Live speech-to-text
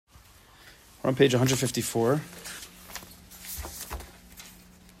We're on page 154.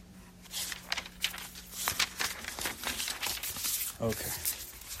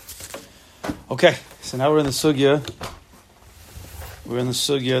 Okay, so now we're in the sugya. We're in the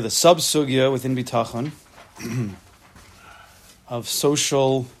sugya, the sub-sugya within Bitachon of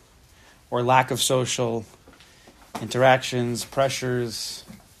social or lack of social interactions, pressures.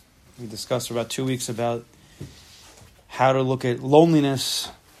 We discussed for about 2 weeks about how to look at loneliness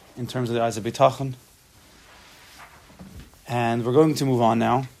in terms of the eyes of Bitachon. And we're going to move on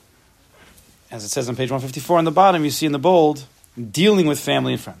now. As it says on page 154 on the bottom, you see in the bold, dealing with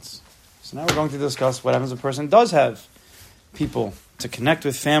family and friends. So now we're going to discuss what happens if a person does have people to connect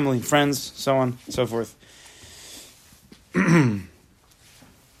with, family, friends, so on and so forth. So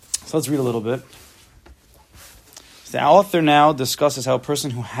let's read a little bit. So the author now discusses how a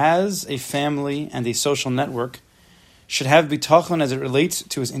person who has a family and a social network should have bitachon as it relates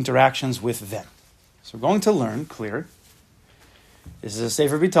to his interactions with them. So we're going to learn, clear, this is a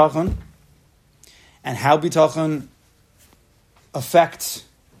sefer bitachon, and how bitachon affects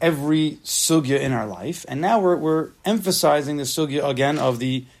every sugya in our life. And now we're emphasizing the sugya again of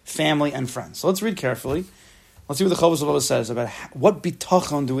the family and friends. So let's read carefully. Let's see what the Chovos HaLevavos says about what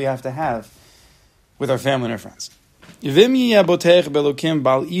bitachon do we have to have with our family and our friends. V'im yeh botech belokim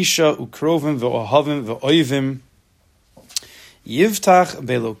bal isha ukrovim v'ohavim v'oivim yivtach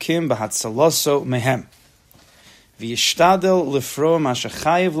belokim b'hatzalaso mehem v'yishtadel lifro ma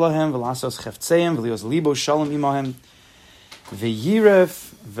shechayiv lahem v'lasos cheftzeim v'lios libo shalom imahem v'yiref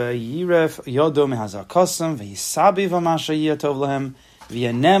yodo mehazakosam v'yisabi v'masha yiyatov lahem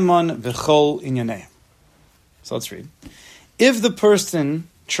v'yanemon v'chol inyaneim. So let's read. If the person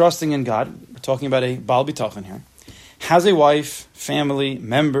trusting in God, we're talking about a Baal Bitachon here, has a wife, family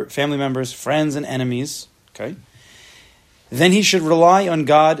members, friends, and enemies, okay, then he should rely on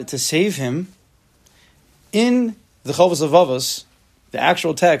God to save him. In the Chovos HaLevavos, the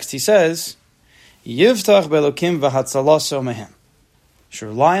actual text, he says, Yivtach belokim v'hatzalaso mehem. Should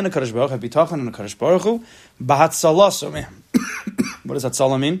rely on the Kadosh Baruch Hu, have bitachon on the Kadosh Baruch Hu, b'hatzalaso mehem. What does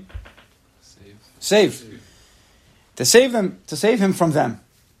hatzala mean? Save. To save him from them.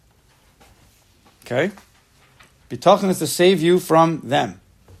 Okay? Bitachon is to save you from them.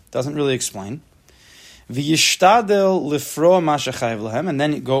 Doesn't really explain. V'yishtadel lifro ma shechayiv lahem. And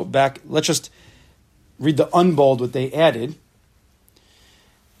then you go back, let's just read the unbold, what they added.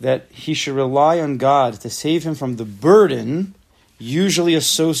 That he should rely on God to save him from the burden usually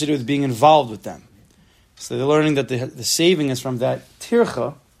associated with being involved with them. So they're learning that the saving is from that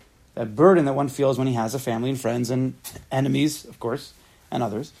tircha, that burden that one feels when he has a family and friends and enemies, of course, and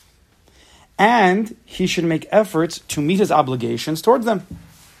others. And he should make efforts to meet his obligations towards them.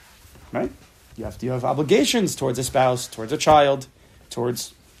 Right? You have obligations towards a spouse, towards a child,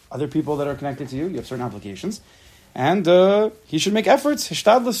 towards other people that are connected to you. You have certain obligations. And he should make efforts,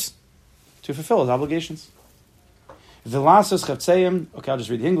 hishtadlus, to fulfill his obligations. V'lasos chevtzeim, okay, I'll just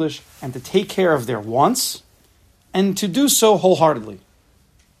read the English, and to take care of their wants, and to do so wholeheartedly.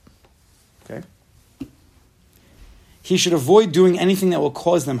 Okay? He should avoid doing anything that will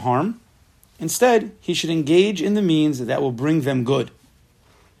cause them harm. Instead, he should engage in the means that will bring them good.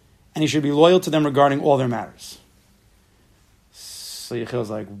 And he should be loyal to them regarding all their matters. So Yechil's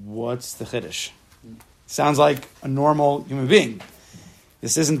like, what's the chiddush? Sounds like a normal human being.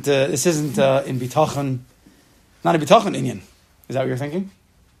 This isn't in bitachon, not a bitachon inyan. Is that what you're thinking?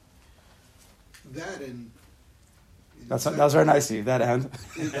 That and that was very nice of you. That and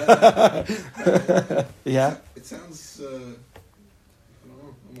yeah. It sounds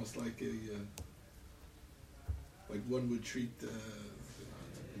almost like like one would treat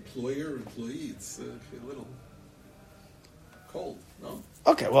employee. It's a little cold, no?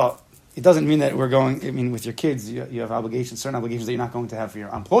 Okay, well, it doesn't mean that we're going. I mean, with your kids, you have obligations, certain obligations that you're not going to have for your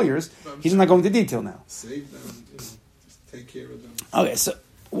employers. He's not going into detail now. Save them, just take care of them. Okay, so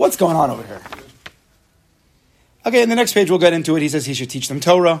what's going on over here? Okay, in the next page we'll get into it. He says he should teach them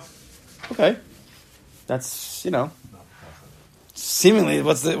Torah. Okay, that's seemingly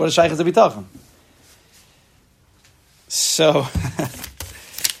what is Shaykh HaBitachon. So,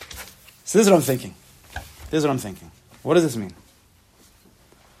 this is what I'm thinking. What does this mean?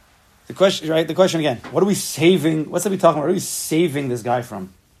 The question, right? The question again. What are we saving? What's that we talking about? What are we saving this guy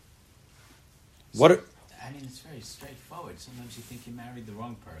from? I mean, it's very straightforward. Sometimes you think you married the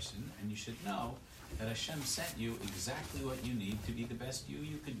wrong person, and you should know that Hashem sent you exactly what you need to be the best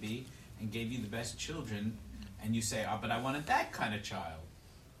you could be, and gave you the best children. And you say, but I wanted that kind of child.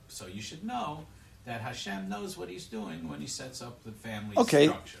 So you should know that Hashem knows what He's doing when He sets up the family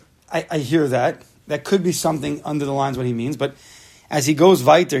structure. I hear that. That could be something under the lines what he means, but as he goes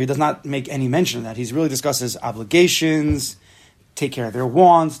weiter, he does not make any mention of that. He really discusses obligations, take care of their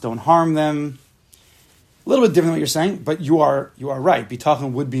wants, don't harm them. A little bit different than what you're saying, but you are right.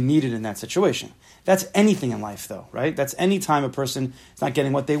 Bitachon would be needed in that situation. That's anything in life, though, right? That's any time a person is not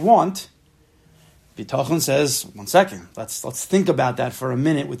getting what they want. Bitachon says, 1 second, let's think about that for a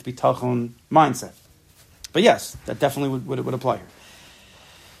minute with Bitachon mindset. But yes, that definitely would apply here.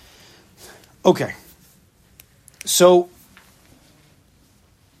 Okay. So,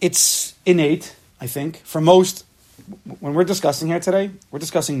 it's innate, I think, for most, when we're discussing here today, we're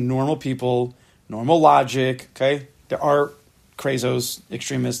discussing normal people, normal logic, okay? There are crazos,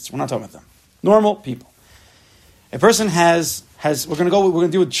 extremists, we're not talking about them. Normal people. A person has we're going to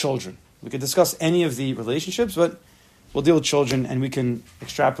deal with children. We could discuss any of the relationships, but we'll deal with children and we can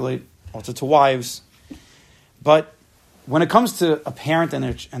extrapolate also to wives. But when it comes to a parent and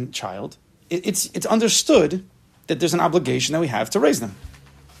a child, it's understood that there's an obligation that we have to raise them.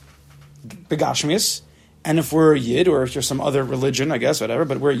 Begashmius, and if we're a Yid, or if you're some other religion, I guess, whatever,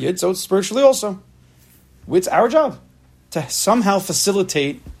 but we're a Yid, so it's spiritually also. It's our job to somehow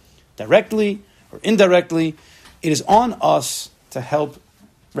facilitate, directly or indirectly, it is on us to help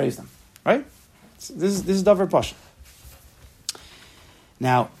raise them. Right? This is Davar Pasha.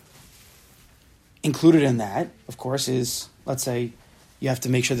 Now, included in that, of course, is, let's say, you have to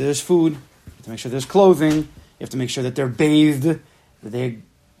make sure that there's food, you have to make sure there's clothing, you have to make sure that they're bathed, that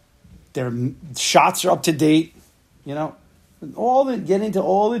their shots are up to date, get into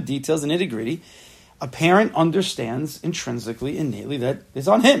all the details and nitty-gritty. A parent understands intrinsically, innately, that it's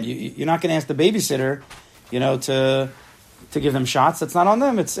on him. You're not going to ask the babysitter, to give them shots. That's not on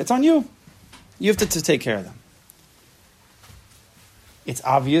them. It's on you. You have to take care of them. It's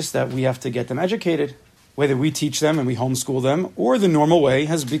obvious that we have to get them educated, whether we teach them and we homeschool them, or the normal way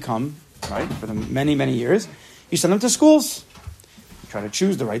has become, right, for the many, many years, you send them to schools. You try to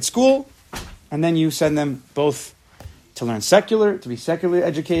choose the right school, and then you send them both to learn to be secularly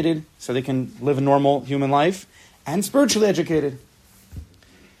educated, so they can live a normal human life, and spiritually educated.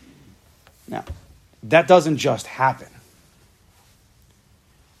 Now, that doesn't just happen.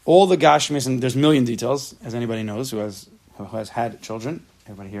 All the Gashmis, and there's a million details, as anybody knows who has had children,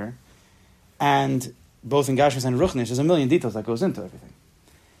 everybody here, and both in Gashmis and Ruchnish, there's a million details that goes into everything.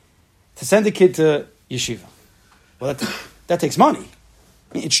 To send a kid to yeshiva, well, that takes money.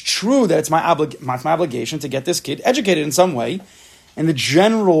 It's true that it's my obligation to get this kid educated in some way, and the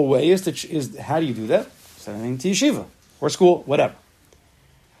general way is how do you do that? Send him to yeshiva or school, whatever.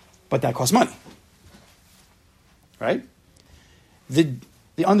 But that costs money, right?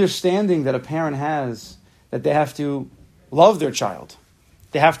 The understanding that a parent has that they have to love their child,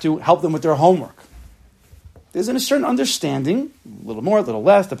 they have to help them with their homework. There's a certain understanding, a little more, a little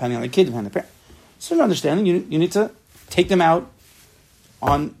less, depending on the kid, depending on the parent. A certain understanding, you need to take them out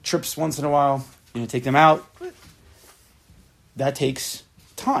on trips once in a while. You need to take them out. That takes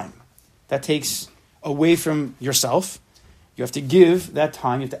time. That takes away from yourself. You have to give that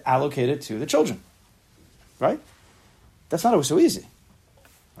time, you have to allocate it to the children. Right? That's not always so easy.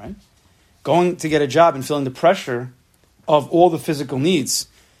 Right? Going to get a job and feeling the pressure of all the physical needs,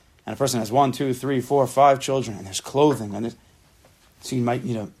 and a person has 1, 2, 3, 4, 5 children, and there's clothing, and so you might,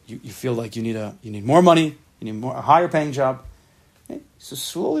 you feel like you need more money, you need a higher paying job. Okay? So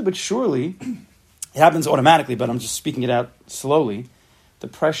slowly but surely, it happens automatically, but I'm just speaking it out slowly. The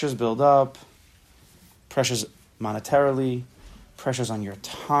pressures build up, pressures monetarily, pressures on your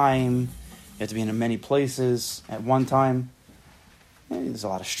time. You have to be in many places at one time. There's a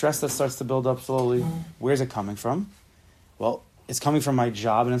lot of stress that starts to build up slowly. Where's it coming from? Well, it's coming from my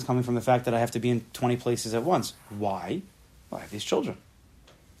job, and it's coming from the fact that I have to be in 20 places at once. Why? Well, I have these children.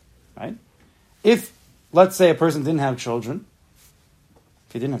 Right? If, let's say, a person didn't have children,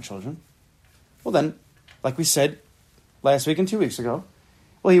 well then, like we said last week and 2 weeks ago,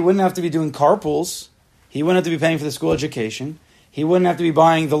 well, he wouldn't have to be doing carpools. He wouldn't have to be paying for the school education. He wouldn't have to be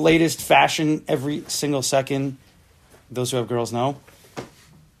buying the latest fashion every single second. Those who have girls know.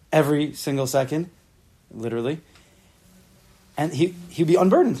 Every single second, literally. And he'd be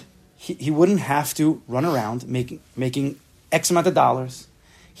unburdened. He wouldn't have to run around making X amount of dollars.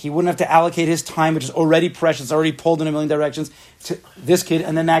 He wouldn't have to allocate his time, which is already precious, already pulled in a million directions, to this kid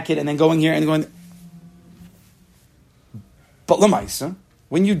and then that kid and then going here and going. But Lamaisa,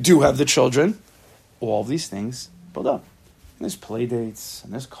 when you do have the children, all these things build up. And there's play dates,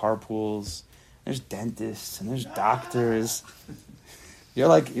 and there's carpools, there's dentists, and there's doctors.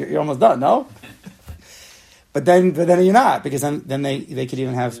 You're almost done, no? But then you're not, because then they could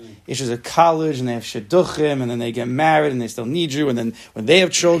even have issues at college, and they have shidduchim, and then they get married, and they still need you, and then when they have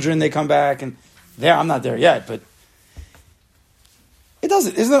children, they come back, and I'm not there yet, but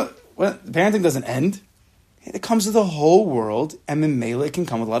doesn't. Parenting doesn't end. It comes to the whole world, and Mimela, it can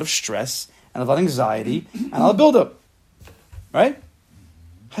come with a lot of stress and a lot of anxiety and a lot of buildup. Right?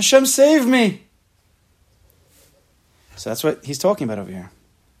 Hashem saved me. So that's what he's talking about over here.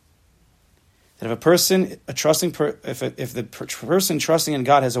 That if the person trusting in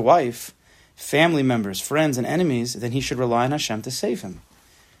God has a wife, family members, friends, and enemies, then he should rely on Hashem to save him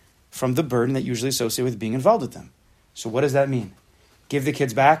from the burden that usually associated with being involved with them. So what does that mean? Give the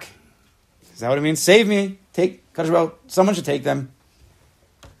kids back? Is that what it means? Save me. Someone should take them.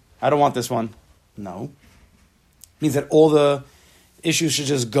 I don't want this one. No. It means that all the issues should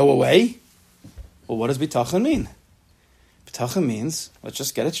just go away? Well, what does bitachon mean? Bitachon means, let's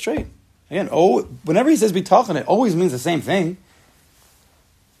just get it straight. Again, whenever he says bitachon, it always means the same thing.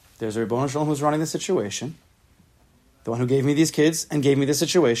 There's a Rebbeinu Shalom who's running the situation, the one who gave me these kids and gave me this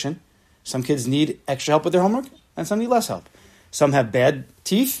situation. Some kids need extra help with their homework, and some need less help. Some have bad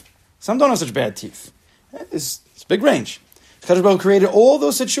teeth, some don't have such bad teeth. It's a big range. Kadosh Baruch Hu created all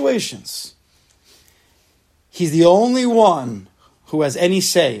those situations. He's the only one who has any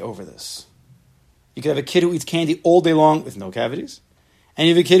say over this. You could have a kid who eats candy all day long with no cavities, and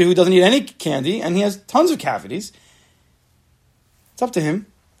you have a kid who doesn't eat any candy and he has tons of cavities. It's up to him.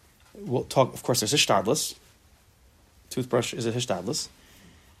 We'll talk, of course, there's hishtadlus. Toothbrush is a hishtadlus.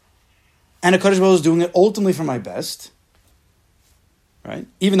 And a Kadosh Baruch Hu is doing it ultimately for my best. Right?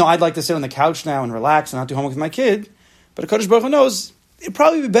 Even though I'd like to sit on the couch now and relax and not do homework with my kid, but a Kadosh Baruch Hu knows it'd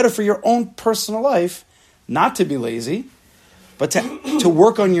probably be better for your own personal life not to be lazy, but to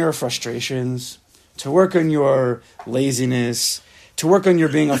work on your frustrations, to work on your laziness, to work on your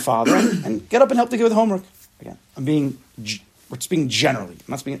being a father, and get up and help the kid with homework. Again, we're speaking generally. I'm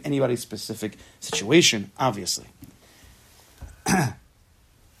not speaking anybody's specific situation, obviously.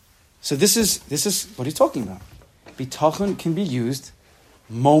 So this is what he's talking about. Bitachon can be used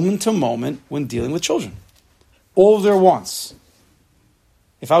moment to moment when dealing with children. All of their wants.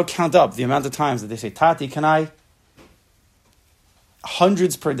 If I would count up the amount of times that they say, Tati, can I?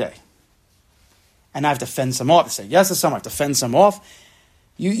 Hundreds per day. And I have to fend some off. They say yes to some, I have to fend some off.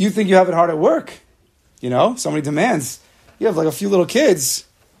 You think you have it hard at work. So many demands. You have like a few little kids.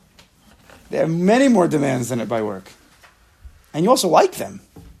 They have many more demands than it by work. And you also like them.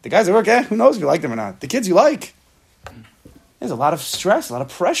 The guys at work, who knows if you like them or not. The kids you like. There's a lot of stress, a lot of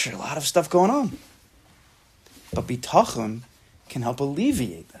pressure, a lot of stuff going on. But bitachon can help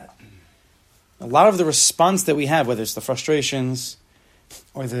alleviate that. A lot of the response that we have, whether it's the frustrations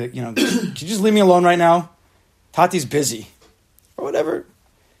or can you just leave me alone right now? Tati's busy. Or whatever.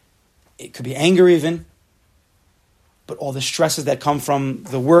 It could be anger even. But all the stresses that come from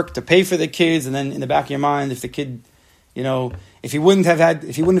the work to pay for the kids, and then in the back of your mind, if the kid, if he wouldn't have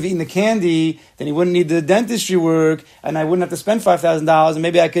eaten the candy, then he wouldn't need the dentistry work, and I wouldn't have to spend $5,000, and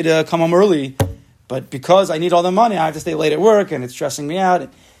maybe I could come home early. But because I need all the money, I have to stay late at work, and it's stressing me out.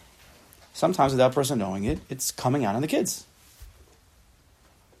 Sometimes without a person knowing it, it's coming out on the kids.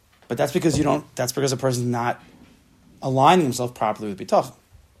 But that's because a person's not aligning himself properly with bitachon.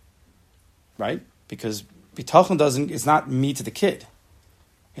 Right? Because bitachon it's not me to the kid.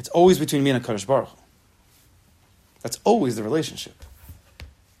 It's always between me and HaKadosh Baruch Hu. That's always the relationship.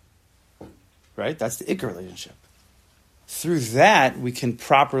 Right? That's the ikar relationship. Through that, we can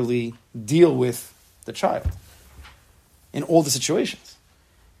properly deal with the child in all the situations.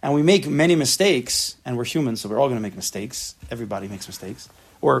 And we make many mistakes, and we're human, so we're all going to make mistakes. Everybody makes mistakes.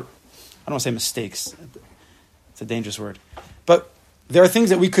 Or, I don't want to say mistakes. It's a dangerous word. But there are things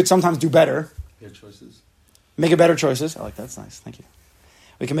that we could sometimes do better. Bad choices. Make better choices. I like that. That's nice. Thank you.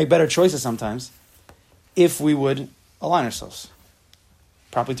 We can make better choices sometimes if we would align ourselves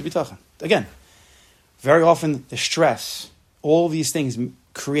properly to bitachon. Again, very often the stress, all these things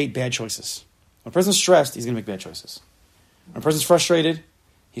create bad choices. When a person's stressed, he's going to make bad choices. When a person's frustrated,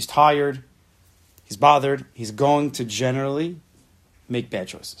 he's tired, he's bothered, he's going to generally make bad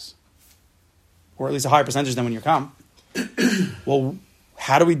choices. Or at least a higher percentage than when you're calm. Well,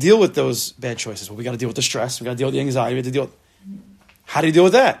 how do we deal with those bad choices? Well, we got to deal with the stress, we got to deal with the anxiety, we have to deal with... How do you deal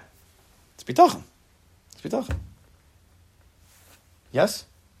with that? It's bitachon. It's bitachon. Yes?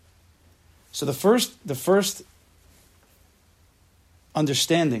 So the first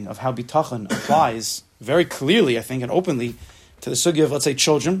understanding of how bitachon applies very clearly, I think, and openly to the sugya of, let's say,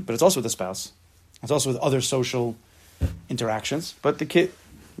 children, but it's also with the spouse. It's also with other social interactions. But the kid,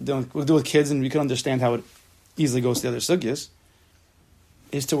 we'll do with kids, and we can understand how it easily goes to the other sugyas,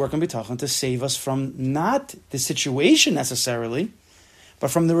 is to work on bitachon to save us from not the situation necessarily, but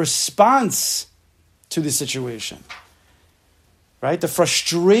from the response to the situation. Right? The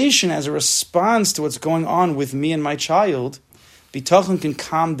frustration as a response to what's going on with me and my child, Bitachon can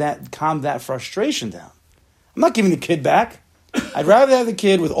calm that frustration down. I'm not giving the kid back. I'd rather have the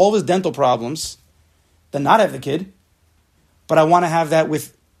kid with all of his dental problems than not have the kid. But I want to have that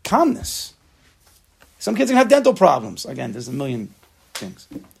with calmness. Some kids are going to have dental problems. Again, there's a million things.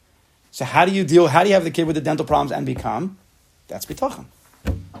 So how do you have the kid with the dental problems and be calm? That's bitachon.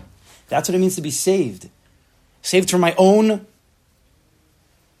 That's what it means to be saved. Saved from my own,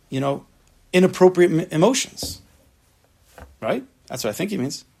 inappropriate emotions. Right? That's what I think he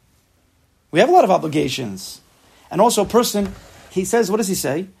means. We have a lot of obligations. And also a person, he says, what does he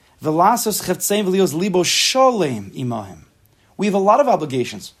say? V'lasos cheftzei v'lios libo sholem imahim. We have a lot of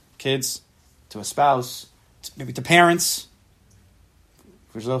obligations. Kids, to a spouse, maybe to parents.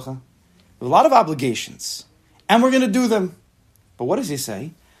 We have a lot of obligations. And we're going to do them. But what does he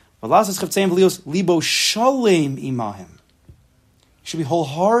say? V'lasos cheftzei v'lios libo sholem imahim. You should be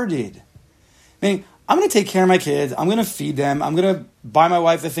wholehearted. Meaning, I'm going to take care of my kids. I'm going to feed them. I'm going to buy my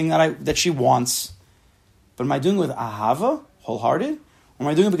wife the thing that she wants. But am I doing it with ahava, wholehearted? Or am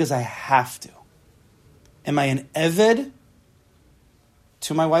I doing it because I have to? Am I an eved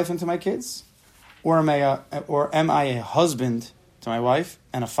to my wife and to my kids? Or am I a husband to my wife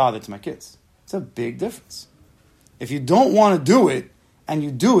and a father to my kids? It's a big difference. If you don't want to do it, and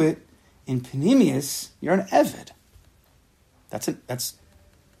you do it in panemius, you're an eved.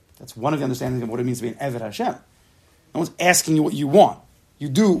 That's one of the understandings of what it means to be an Eved Hashem. No one's asking you what you want. You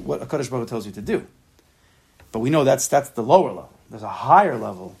do what HaKadosh Baruch Hu tells you to do. But we know that's the lower level. There's a higher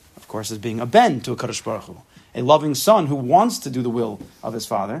level, of course, as being a ben to HaKadosh Baruch Hu, a loving son who wants to do the will of his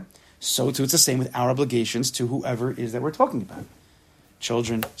father. So too, it's the same with our obligations to whoever it is that we're talking about.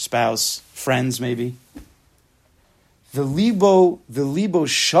 Children, spouse, friends, maybe. The libo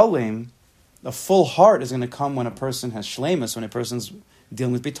shalem, the full heart is going to come when a person has shlemus, when a person's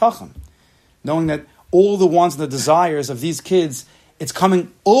dealing with bitachon, knowing that all the wants and the desires of these kids, it's coming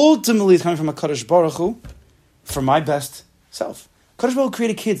from a Kadosh Baruch Hu for my best self. Kadosh Baruch Hu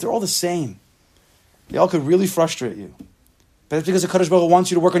created kids; they're all the same. They all could really frustrate you, but it's because the Kadosh Baruch Hu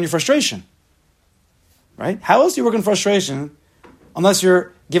wants you to work on your frustration, right? How else do you work on frustration unless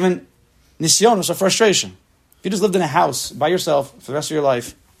you're given nisyonos or frustration? If you just lived in a house by yourself for the rest of your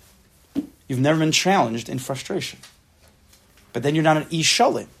life, you've never been challenged in frustration. But then you're not an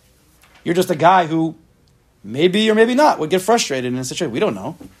ishalim. You're just a guy who maybe or maybe not would get frustrated in a situation. We don't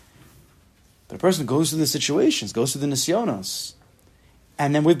know. But a person goes through the situations, goes through the nisyonos,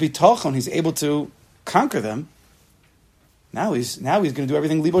 and then with bitachon, he's able to conquer them. Now he's going to do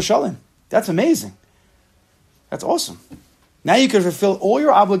everything libo shalim. That's amazing. That's awesome. Now you can fulfill all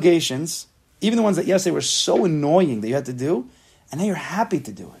your obligations, even the ones that yesterday were so annoying that you had to do, and now you're happy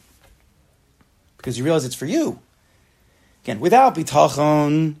to do it. Because you realize it's for you. Again, without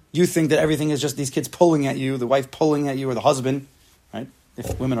bitachon, you think that everything is just these kids pulling at you, the wife pulling at you, or the husband, right?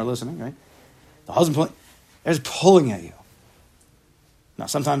 If women are listening, right? The husband they're just pulling at you. Now,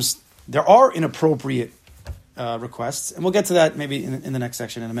 sometimes there are inappropriate requests, and we'll get to that maybe in the next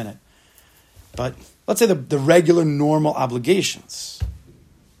section in a minute. But let's say the regular, normal obligations.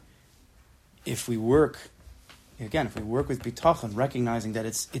 If we work with bitachon, recognizing that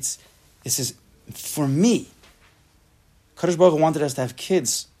this is for me. Kadosh Baruch Hu wanted us to have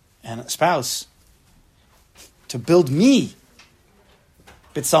kids and a spouse to build me.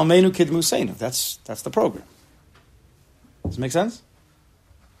 B'tzalmeinu kidmuseinu. That's the program. Does it make sense?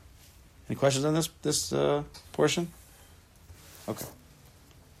 Any questions on this portion? Okay.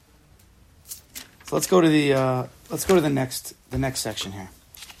 So let's go to the next section here.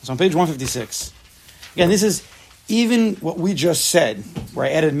 So on page 156. Again, this is even what we just said, where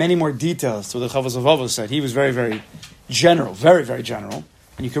I added many more details to what the Chavos Avavos said. He was very, very general, very, very general.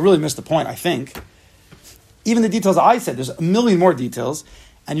 And you could really miss the point, I think. Even the details I said, there's a million more details,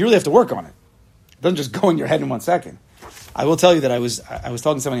 and you really have to work on it. It doesn't just go in your head in 1 second. I will tell you that I was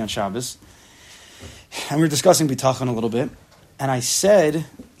talking to somebody on Shabbos, and we were discussing bitachon a little bit, and I said,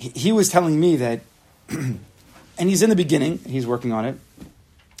 he was telling me that, and he's in the beginning, he's working on it,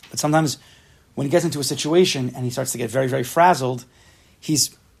 but sometimes when he gets into a situation and he starts to get very, very frazzled,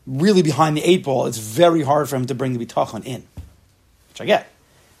 he's really behind the 8 ball. It's very hard for him to bring the bitachon in, which I get.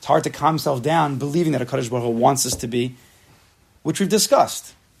 It's hard to calm himself down, believing that HaKadosh Baruch Hu wants us to be, which we've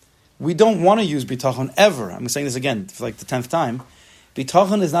discussed. We don't want to use bitachon ever. I'm saying this again for like the 10th time.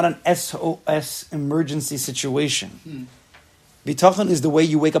 Bitachon is not an SOS emergency situation. Bitachon is the way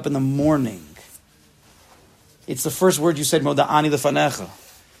you wake up in the morning. It's the first word you said, Moda'ani lefanecha.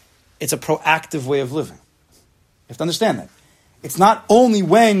 It's a proactive way of living. You have to understand that. It's not only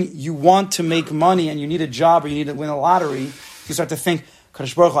when you want to make money and you need a job or you need to win a lottery, you start to think,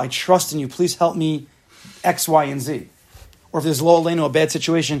 Kadosh Baruch Hu, I trust in you, please help me X, Y, and Z. Or if there's lo aleinu, a bad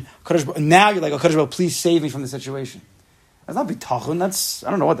situation, now you're like, oh, Kadosh Baruch Hu, please save me from the situation. That's not bitachon. That's, I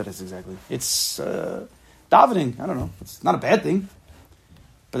don't know what that is exactly. It's davening. I don't know. It's not a bad thing.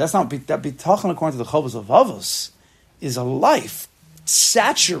 But that's not, that bitachon according to the Chovos of Avos is a life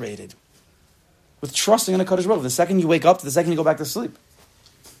saturated with trusting in a Kadosh Baruch Hu. The second you wake up to the second you go back to sleep.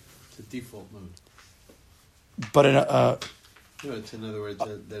 It's a default mode. But It's in other words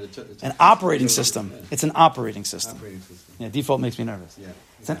it's an operating system. Yeah. It's an operating system. Yeah, default makes me nervous. Yeah.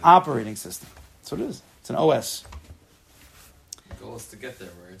 It's an operating system. That's what it is. It's an OS. The goal is to get there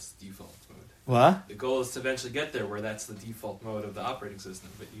where it's default mode. What? The goal is to eventually get there where that's the default mode of the operating system,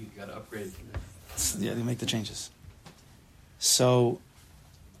 but you got to upgrade. Yeah, they make the changes. So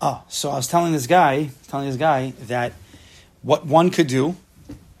I was telling this guy that what one could do,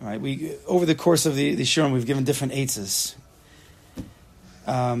 right? We over the course of the Shurim, we've given different eitzes.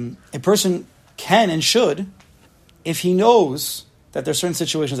 A person can and should, if he knows that there are certain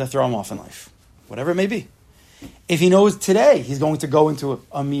situations that throw him off in life, whatever it may be. If he knows today he's going to go into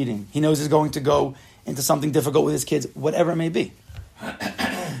a meeting, he knows he's going to go into something difficult with his kids, whatever it may be.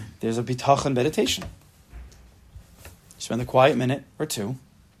 There's a bitachon meditation. Spend a quiet minute or two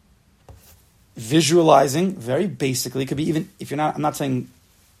visualizing, very basically, it could be even, if you're not, I'm not saying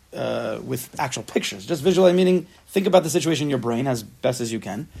with actual pictures, just visualize, meaning think about the situation in your brain as best as you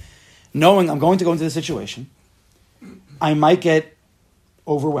can, knowing I'm going to go into the situation, I might get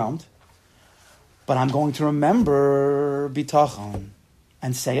overwhelmed, but I'm going to remember bitachon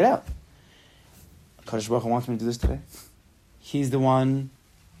and say it out. Kadosh Baruch Hu wants me to do this today. He's the one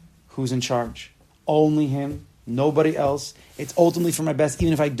who's in charge. Only him, nobody else. It's ultimately for my best,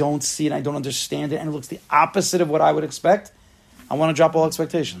 even if I don't see it, I don't understand it, and it looks the opposite of what I would expect. I want to drop all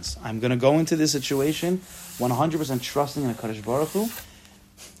expectations. I'm going to go into this situation 100% trusting in a Kadosh Baruch Hu,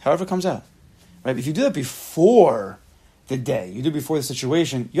 however it comes out. Right? If you do that before the day, you do it before the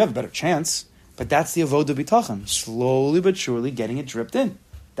situation, you have a better chance. But that's the avodah bitachon, slowly but surely getting it dripped in.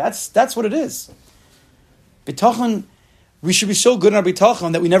 That's what it is. Bitachon, we should be so good in our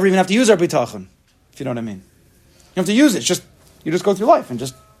bitachon that we never even have to use our bitachon, if you know what I mean. You don't have to use it. You just go through life and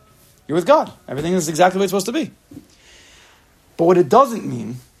you're with God. Everything is exactly the way it's supposed to be. But what it doesn't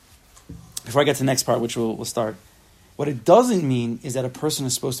mean, before I get to the next part, which we'll start, what it doesn't mean is that a person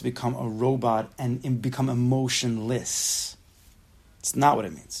is supposed to become a robot and become emotionless. It's not what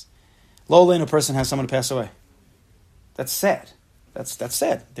it means. Lo aleinu, a person has someone to pass away. That's sad. That's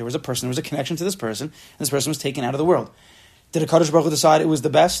sad. There was a connection to this person, and this person was taken out of the world. Did a Kadosh Baruch Hu decide it was the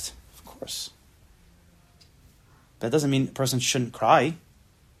best? Of course. That doesn't mean a person shouldn't cry.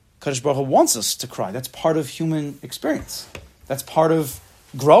 Kadosh Baruch Hu wants us to cry. That's part of human experience. That's part of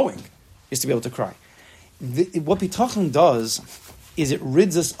growing, is to be able to cry. What bitachon does is it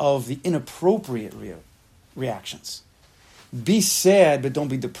rids us of the inappropriate reactions. Be sad, but don't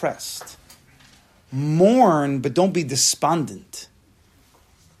be depressed. Mourn, but don't be despondent.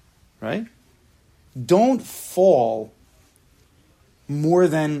 Right? Don't fall more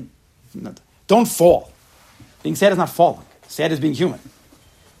than... Don't fall. Being sad is not falling. Sad is being human.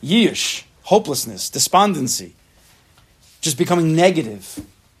 Yish, hopelessness, despondency, just becoming negative,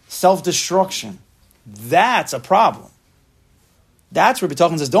 self-destruction. That's a problem. That's where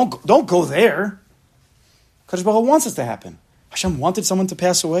Bitachon says, don't go there. Kadosh Baruch Hu wants this to happen. Hashem wanted someone to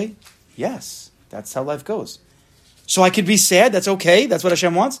pass away? Yes, that's how life goes. So I could be sad, that's okay, that's what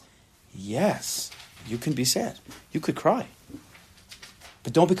Hashem wants? Yes, you can be sad. You could cry.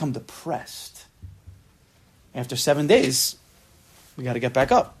 But don't become depressed. After 7 days, we got to get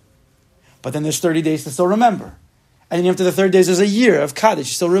back up. But then there's 30 days to still remember. And then after the 30 days, there's a year of Kaddish.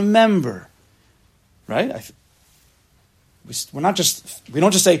 You still remember. Right? We don't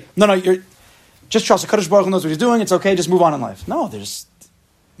just say, no, you're just trust the Kadosh Baruch Hu knows what he's doing. It's okay, just move on in life. No,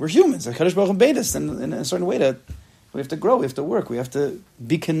 we're humans. The Kadosh Baruch Hu made us in a certain way that we have to grow, we have to work, we have to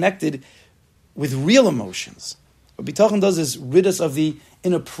be connected with real emotions. What Bitachon does is rid us of the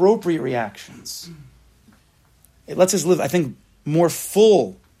inappropriate reactions. It lets us live, I think, more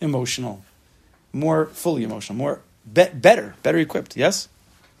fully emotional, better equipped. Yes?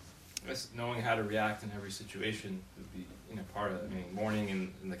 Yes, knowing how to react in every situation would be part of it. I mean, mourning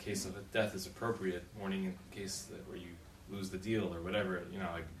in the case of a death is appropriate. Mourning in the case where you lose the deal or whatever,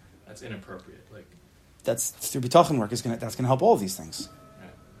 that's inappropriate. That's through Bitachon work. That's going to help all of these things. Right.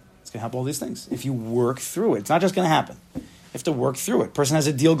 It's going to help all these things. If you work through it, it's not just going to happen. You have to work through it. Person has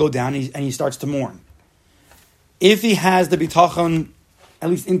a deal go down and he starts to mourn. If he has the Bitachon, at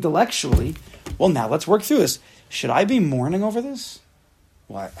least intellectually, well, now let's work through this. Should I be mourning over this?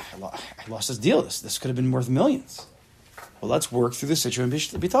 Well, I lost this deal. This could have been worth millions. Well, let's work through the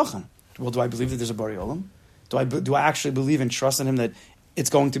situation. Bitachon. Well, do I believe that there's a Bari Olam? Do I actually believe and trust in him that it's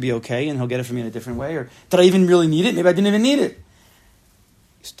going to be okay and he'll get it from me in a different way? Or did I even really need it? Maybe I didn't even need it.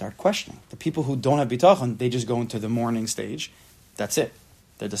 You start questioning. The people who don't have bitachon, they just go into the mourning stage. That's it.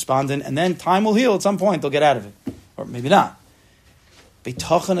 They're despondent, and then time will heal at some point. They'll get out of it. Or maybe not.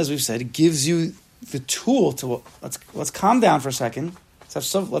 Bitachon, as we've said, gives you the tool to, let's calm down for a second.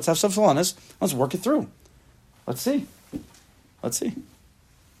 Let's have some fun. Let's work it through. Let's see.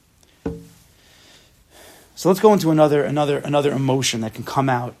 So let's go into another emotion that can come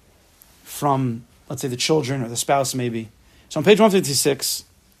out from, let's say, the children or the spouse, maybe. So on page 156,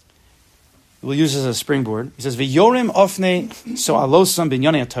 we'll use this as a springboard. He says, "V'yorim ofne so'alosam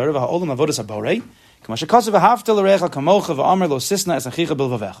b'nyonei haTorah v'ha'olam avodas haborei k'ma shekasav v'havta l'recha kamocha v'amar lo sisna es achicha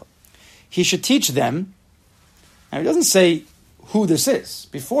bilvavecha." He should teach them. Now he doesn't say who this is.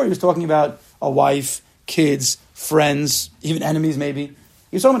 Before he was talking about a wife, kids, friends, even enemies maybe.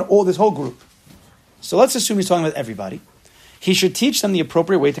 He was talking about all this whole group. So let's assume he's talking about everybody. He should teach them the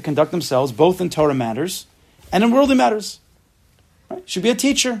appropriate way to conduct themselves, both in Torah matters and in worldly matters. Right? Should be a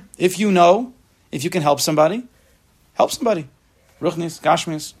teacher. If you can help somebody, help somebody. Ruchnis,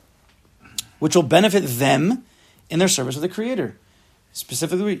 Gashmis. Which will benefit them in their service of the Creator.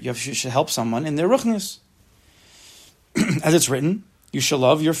 Specifically, you should help someone in their Ruchnis. As it's written, you shall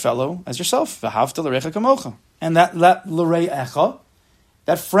love your fellow as yourself. V'havta l'recha kamocha. And that l'rei'echa,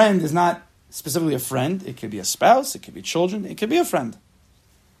 that friend is not specifically a friend. It could be a spouse, it could be children, it could be a friend.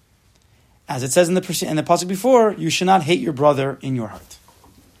 As it says in the pasuk before, you should not hate your brother in your heart.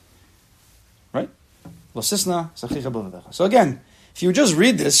 Right? Lo sisna sachicha b'levecha. So again, if you would just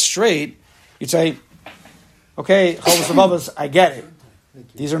read this straight, you'd say, okay, chavos avavos, I get it.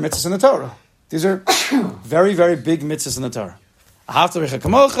 These are mitzvahs in the Torah. These are very, very big mitzvahs in the Torah. Ahavta l'recha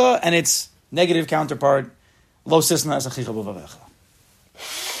kamocha, and its negative counterpart, lo sisna sachicha b'levecha.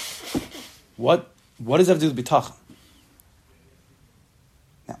 What does that have to do with bitachon?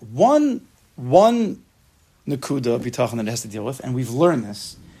 Now, one nakuda of bitachon that it has to deal with, and we've learned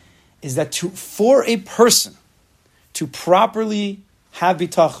this, is that for a person to properly have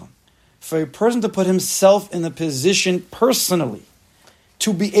bitachon, for a person to put himself in the position personally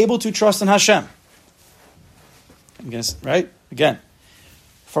to be able to trust in Hashem. Right? Again,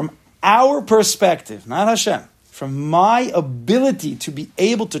 from our perspective, not Hashem, from my ability to be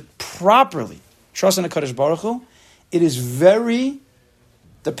able to properly trust in HaKadosh Baruch Hu, it is very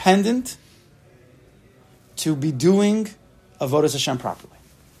dependent to be doing Avodas Hashem properly.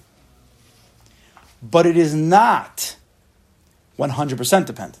 But it is not 100%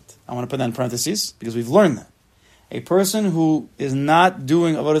 dependent. I want to put that in parentheses because we've learned that. A person who is not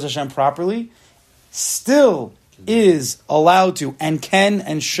doing Avodas Hashem properly still is allowed to and can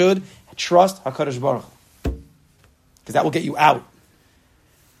and should trust HaKadosh Baruch Hu. Because that will get you out.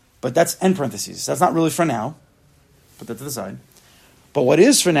 But that's end parentheses. That's not really for now. Put that to the side. But what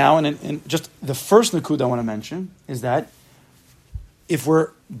is for now, and just the first nakud I want to mention, is that if we're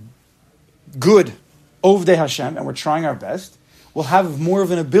good Ovdei Hashem and we're trying our best, we'll have more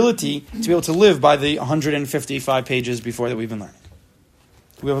of an ability to be able to live by the 155 pages before that we've been learning.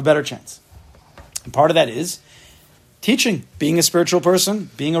 We have a better chance. And part of that is teaching, being a spiritual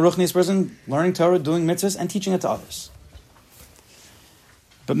person, being a ruchnis person, learning Torah, doing mitzvahs, and teaching it to others.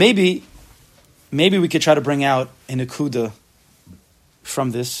 But maybe we could try to bring out a nakuda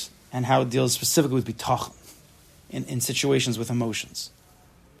from this and how it deals specifically with bitachon in situations with emotions.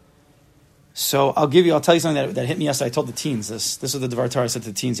 So I'll tell you something that hit me yesterday. I told the teens this. This was the Devar Torah I said to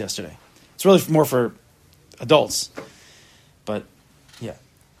the teens yesterday. It's really more for adults. But, yeah.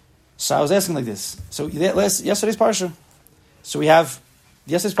 So I was asking like this. So yesterday's parsha. So we have,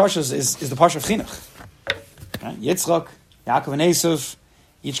 yesterday's parsha is the parsha of Chinuch. Right? Yitzchak, Yaakov and Esav,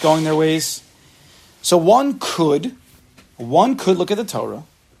 each going their ways. So one could look at the Torah,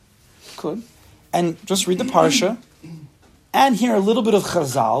 and just read the parsha, and hear a little bit of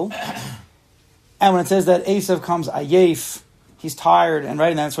Chazal. And when it says that Esav comes Ayef, he's tired, and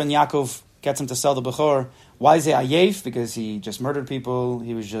that's when Yaakov gets him to sell the Bechor. Why is he Ayef? Because he just murdered people,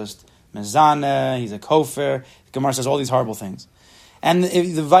 he was just Mezaneh, he's a Kofer. Gemara says all these horrible things. And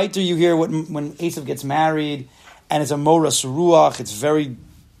the Viter you hear when Esav gets married, and it's a Moras Ruach, it's very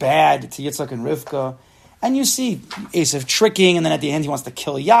bad to Yitzchak and Rivka. And you see Esav tricking, and then at the end he wants to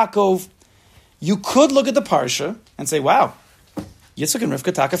kill Yaakov. You could look at the Parsha and say, wow, Yitzchak and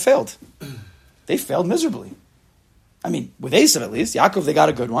Rivka Taka failed. They failed miserably. I mean, with Esav at least. Yaakov, they got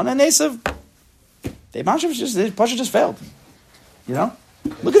a good one. And Esav, Parsha just failed. You know?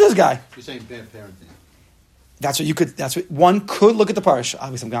 Look at this guy. You're saying bad parenting. That's what one could look at the Parsha.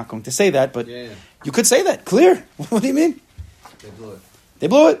 Obviously, I'm not going to say that, but you could say that. Clear. What do you mean? They blew it. They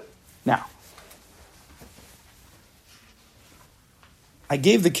blew it. Now, I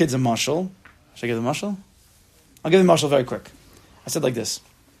gave the kids a mashal. Should I give the mashal? I'll give the mashal very quick. I said like this.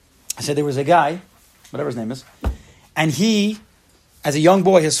 I said there was a guy, whatever his name is, and he, as a young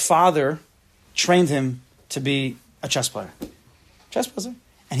boy, his father trained him to be a chess player. Chess player.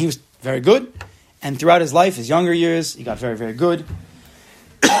 And he was very good. And throughout his life, his younger years, he got very, very good.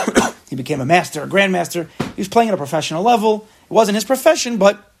 He became a master, a grandmaster. He was playing at a professional level. It wasn't his profession,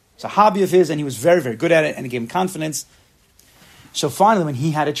 but it's a hobby of his, and he was very, very good at it, and it gave him confidence. So finally, when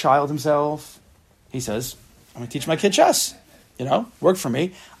he had a child himself, he says, I'm going to teach my kid chess. Work for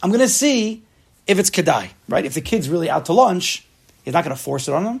me. I'm going to see if it's kedai, right? If the kid's really out to lunch, he's not going to force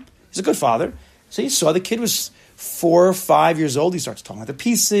it on him. He's a good father. So he saw the kid was 4 or 5 years old. He starts talking about the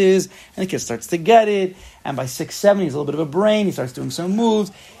pieces, and the kid starts to get it. And by 6, 7, he's a little bit of a brain. He starts doing some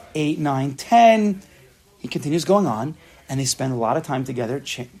moves. 8, 9, 10. He continues going on, and they spend a lot of time together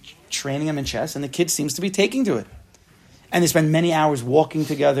training him in chess, and the kid seems to be taking to it. And they spend many hours walking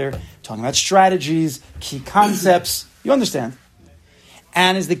together, talking about strategies, key concepts. You understand?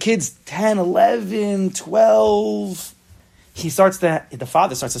 And as the kid's 10, 11, 12, the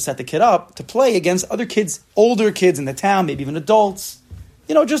father starts to set the kid up to play against other kids, older kids in the town, maybe even adults.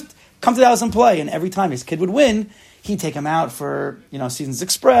 Just come to the house and play. And every time his kid would win, he'd take him out for, Seasons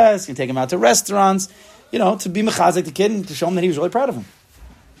Express. He'd take him out to restaurants, to be mechazik the kid and to show him that he was really proud of him.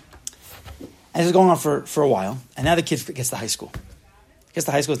 And this is going on for a while. And now the kid gets to high school. He gets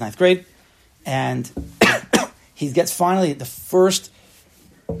to high school, it's 9th grade. And he gets finally the first,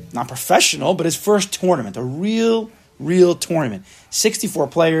 not professional, but his first tournament, a real tournament. 64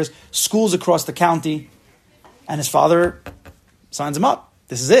 players, schools across the county. And his father signs him up.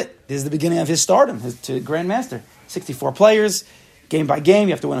 This is it. This is the beginning of his stardom, to grandmaster. 64 players, game by game.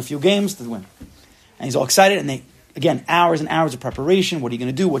 You have to win a few games to win. And he's all excited. And again, hours and hours of preparation. What are you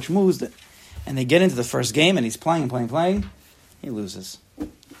going to do? Which moves? And they get into the first game, and he's playing. He loses.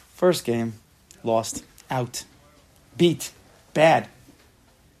 First game, lost, out, beat, bad.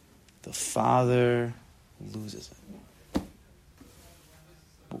 The father loses it.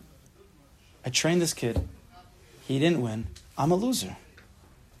 I trained this kid. He didn't win. I'm a loser.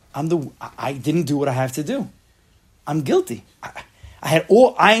 I didn't do what I have to do. I'm guilty.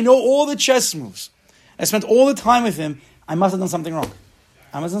 I know all the chess moves. I spent all the time with him. I must have done something wrong.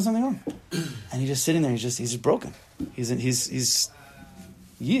 And he's just sitting there. He's just broken. He's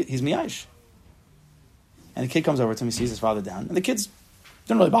miyash. And the kid comes over to him. He sees his father down. And the kids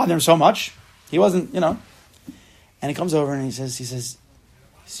didn't really bother him so much. He wasn't, And he comes over and he says,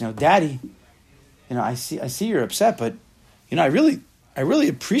 Daddy, I see you're upset, but, I really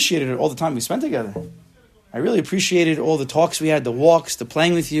appreciated all the time we spent together. I really appreciated all the talks we had, the walks, the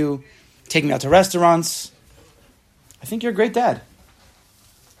playing with you, taking me out to restaurants. I think you're a great dad.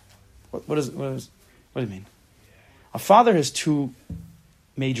 What do you mean? A father has 2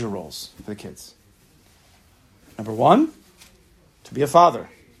 major roles for the kids. Number 1, to be a father.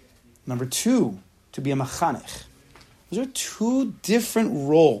 Number 2, to be a machanech. Those are 2 different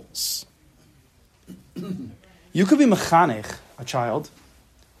roles. You could be machanech, a child.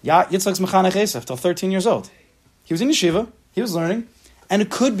 Yitzchak's machanech Esav till 13 years old. He was in yeshiva. He was learning. And it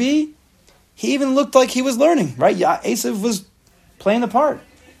could be he even looked like he was learning, right? Esav was playing the part.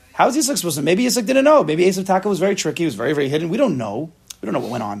 How is Yitzchak supposed to? Maybe Yitzchak didn't know. Maybe Esav Taka was very tricky. He was very, very hidden. We don't know. We don't know what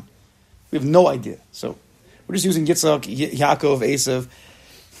went on. We have no idea. So we're just using Yitzchak, Yaakov, Esav.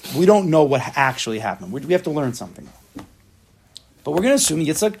 We don't know what actually happened. We have to learn something. But we're going to assume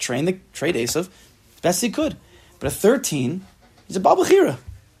Yitzchak trained Esav as best he could. But at 13, he's a Baal Bechira.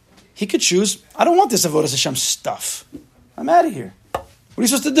 He could choose, I don't want this Avodas Hashem stuff. I'm out of here. What are you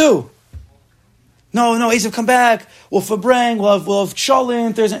supposed to do? No, Esav, come back. We'll Fabrang, we'll have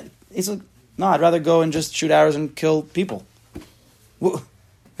Sholin. He's like, no, I'd rather go and just shoot arrows and kill people. What are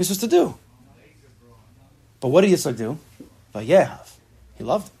you supposed to do? But what did Yitzchak do? Vayehav. He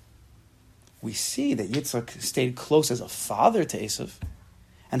loved him. We see that Yitzchak stayed close as a father to Esav.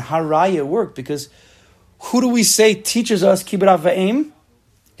 And Haraya worked because who do we say teaches us Kibbut Av V'Eim?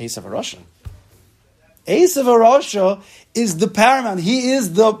 Esav HaRasha. Esav HaRasha is the paramount. He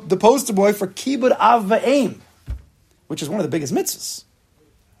is the poster boy for Kibbut Av V'Eim, which is one of the biggest mitzvahs.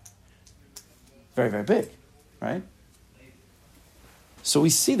 Very, very big, right? So we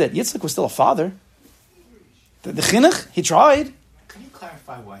see that Yitzchak was still a father. The chinuch, he tried. Can you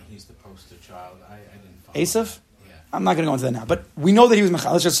clarify why he's the poster child? I didn't follow. Esav? Yeah. I'm not going to go into that now, but we know that he was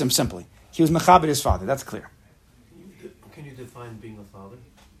mechaber. Let's just say simply. He was mechaber his father. That's clear. Can you define being a father,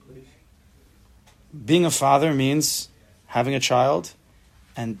 please? Being a father means having a child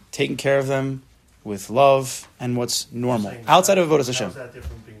and taking care of them with love and what's normal. Outside of Avodas Hashem. How is that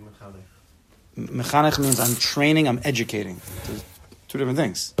different from being mechanech? Mechanech means I'm training, I'm educating Two different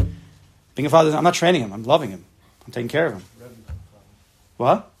things. Being a father, I'm not training him. I'm loving him. I'm taking care of him.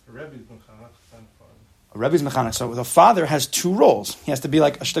 What? A Rebbe's mechanech, grandfather. A Rebbe's mechanech. So the father has two roles. He has to be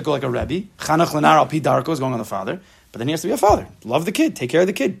like a shtickle, like a Rebbe. Chanach lenar al pi darko is going on the father. But then he has to be a father. Love the kid. Take care of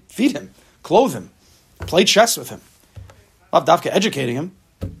the kid. Feed him. Clothe him. Play chess with him. Love Dafka educating him.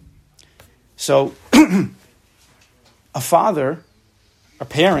 So a father, a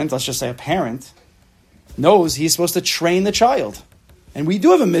parent, let's just say a parent, knows he's supposed to train the child. And we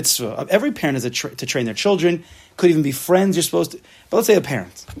do have a mitzvah. Every parent is to train their children. Could even be friends you're supposed to. But let's say a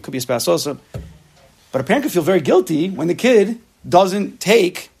parent. It could be a spouse also. But a parent could feel very guilty when the kid doesn't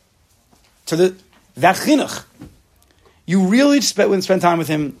take to that chinuch. You really spend time with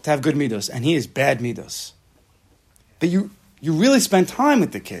him to have good midos. And he is bad midos. But you really spend time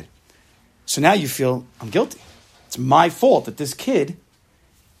with the kid. So now you feel, I'm guilty. It's my fault that this kid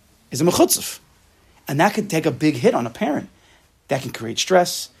is a mechutzef. And that could take a big hit on a parent. That can create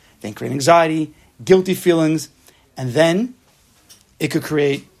stress, then create anxiety, guilty feelings, and then it could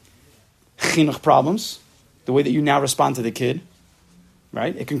create chinuch problems, the way that you now respond to the kid,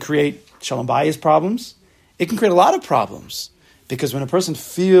 right? It can create shalom bayis problems. It can create a lot of problems because when a person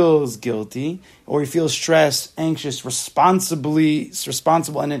feels guilty or he feels stressed, anxious, responsible,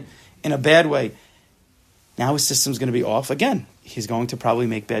 and in a bad way, now his system's going to be off again. He's going to probably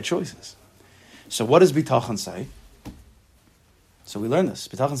make bad choices. So what does Bitachon say? So we learn this.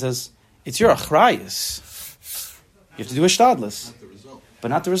 Bitachon says, it's your achrayus. You have to do a shtadlis. But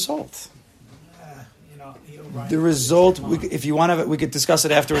not the result. The result, if you want to, we could discuss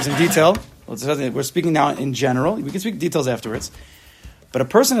it afterwards in detail. We're speaking now in general. We can speak details afterwards. But a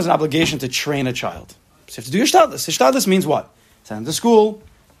person has an obligation to train a child. So you have to do your shtadlis. Shtadlis means what? Send him to school,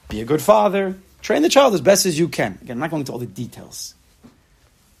 be a good father, train the child as best as you can. Again, I'm not going into all the details.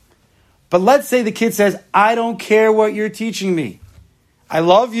 But let's say the kid says, I don't care what you're teaching me. I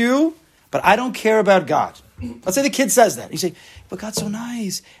love you, but I don't care about God. Let's say the kid says that. You say, but God's so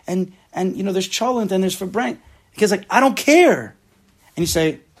nice. And there's cholent and there's forbrain. The kid's like, I don't care. And you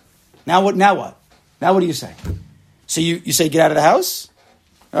say, now what? Now what do you say? So you say, get out of the house?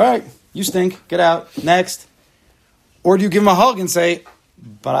 All right, you stink. Get out. Next. Or do you give him a hug and say,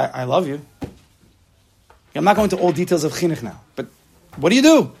 but I love you? I'm not going into all details of chinuch now. But what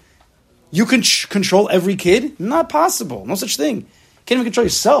do? You can control every kid? Not possible. No such thing. Can't even control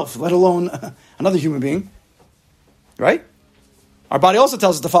yourself, let alone another human being. Right? Our body also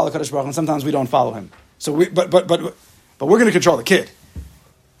tells us to follow Kadosh Baruch Hu, and sometimes we don't follow him. So but we're going to control the kid.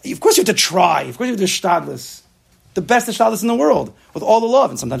 Of course you have to try. Of course you have to do shtadlis. The best shtadlis in the world, with all the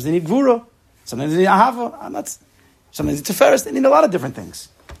love. And sometimes they need gvura. Sometimes they need ahava. Sometimes they need teferes. They need a lot of different things.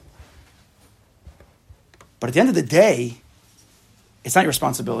 But at the end of the day, it's not your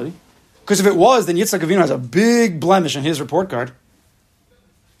responsibility. Because if it was, then Yitzchak Avinu has a big blemish in his report card.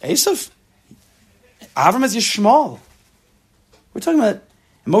 Esav. Avram is Yishmael. We're talking about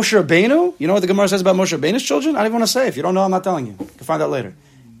Moshe Rabbeinu. You know what the Gemara says about Moshe Rabbeinu's children? I don't even want to say. If you don't know, I'm not telling you. You can find out later.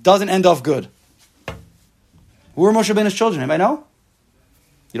 Doesn't end off good. Who are Moshe Rabbeinu's children? Anybody know?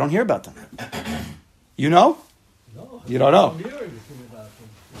 You don't hear about them. You know? No. You don't know.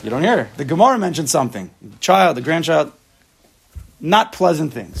 You don't hear. The Gemara mentioned something. The child, the grandchild. Not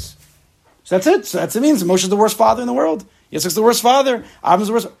pleasant things. So that's it. So that's it means Moshe's the worst father in the world. Yitzchak's the worst father. Avram's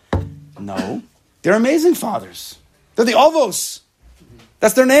the worst. No. They're amazing fathers. They're the Ovos.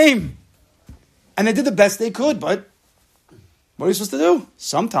 That's their name. And they did the best they could, but what are you supposed to do?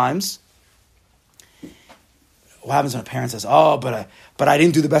 Sometimes, what happens when a parent says, oh, but I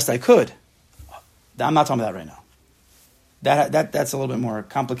didn't do the best I could? I'm not talking about that right now. That's a little bit more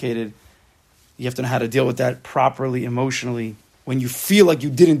complicated. You have to know how to deal with that properly, emotionally. When you feel like you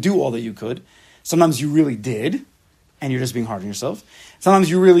didn't do all that you could, sometimes you really did, and you're just being hard on yourself.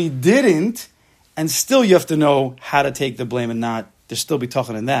 Sometimes you really didn't, and still you have to know how to take the blame and not. There's still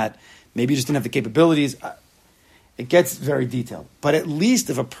bitachon in that. Maybe you just didn't have the capabilities. It gets very detailed. But at least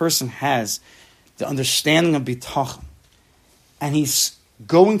if a person has the understanding of bitachon, and he's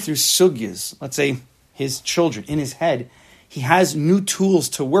going through sugyas, let's say his children, in his head, he has new tools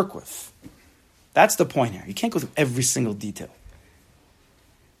to work with. That's the point here. You can't go through every single detail.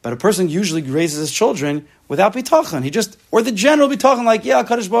 But a person usually raises his children without bitachon. Or the general bitachon, like, yeah,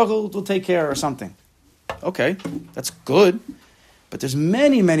 Kadosh Baruch Hu will take care or something. Okay, that's good. But there's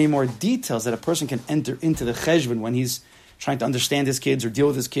many, many more details that a person can enter into the cheshbon when he's trying to understand his kids or deal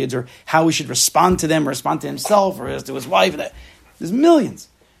with his kids or how he should respond to them or respond to himself or to his wife. There's millions.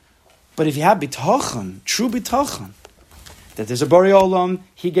 But if you have bitachon, true bitachon, that there's a Borei Olam,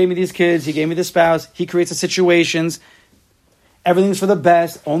 he gave me these kids, he gave me this spouse, he creates the situations, everything's for the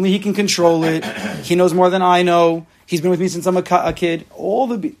best, only he can control it, he knows more than I know, He's been with me since I'm a kid.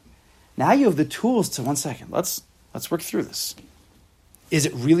 Now you have the tools to, one second, let's work through this. Is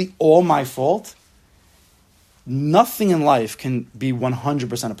it really all my fault? Nothing in life can be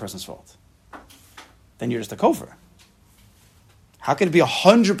 100% a person's fault. Then you're just a kofar. How can it be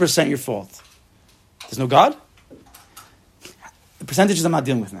 100% your fault? There's no God? The percentages I'm not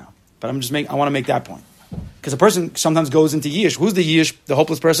dealing with now. But I want to make that point. Because a person sometimes goes into yish. Who's the yish, the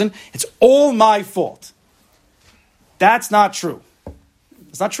hopeless person? It's all my fault. That's not true.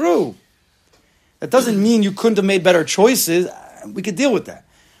 It's not true. That doesn't mean you couldn't have made better choices. We could deal with that.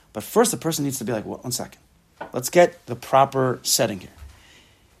 But first, the person needs to be like, well, one second. Let's get the proper setting here.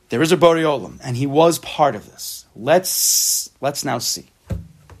 There is a Borei Olam, and he was part of this. Let's now see.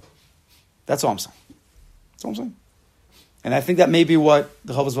 That's all I'm saying. That's all I'm saying. And I think that may be what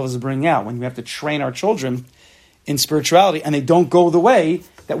the Chovos HaLevavos is bringing out, when we have to train our children in spirituality, and they don't go the way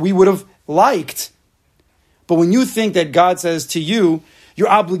that we would have liked. But when you think that God says to you, your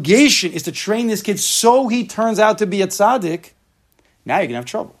obligation is to train this kid so he turns out to be a tzaddik, now you're going to have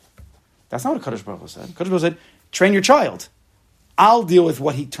trouble. That's not what Kadosh Baruch Hu said. Kadosh Baruch Hu said, train your child. I'll deal with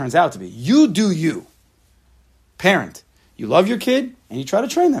what he turns out to be. You do you. Parent, you love your kid, and you try to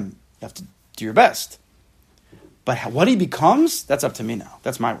train them. You have to do your best. But what he becomes, that's up to me now.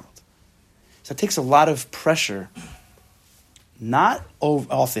 That's my world. So it takes a lot of pressure, not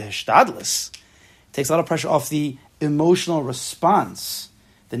off the hishtadlis. It takes a lot of pressure off the emotional response,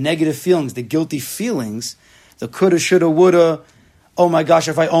 the negative feelings, the guilty feelings, the coulda, shoulda, woulda, oh my gosh,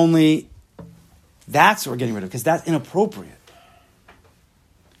 if I only... That's what we're getting rid of, because that's inappropriate.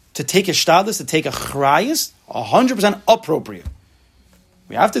 To take a shtadlis, to take a chrayas, 100% appropriate.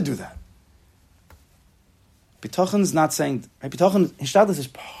 We have to do that. Bitachon's not saying... Right? Bitachon, hishtadlis is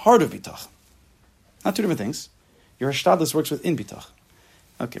part of bitachon. Not two different things. Your hishtadlis works within bitachon.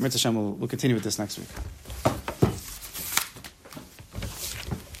 Okay, Mitzvah Hashem, we'll continue with this next week.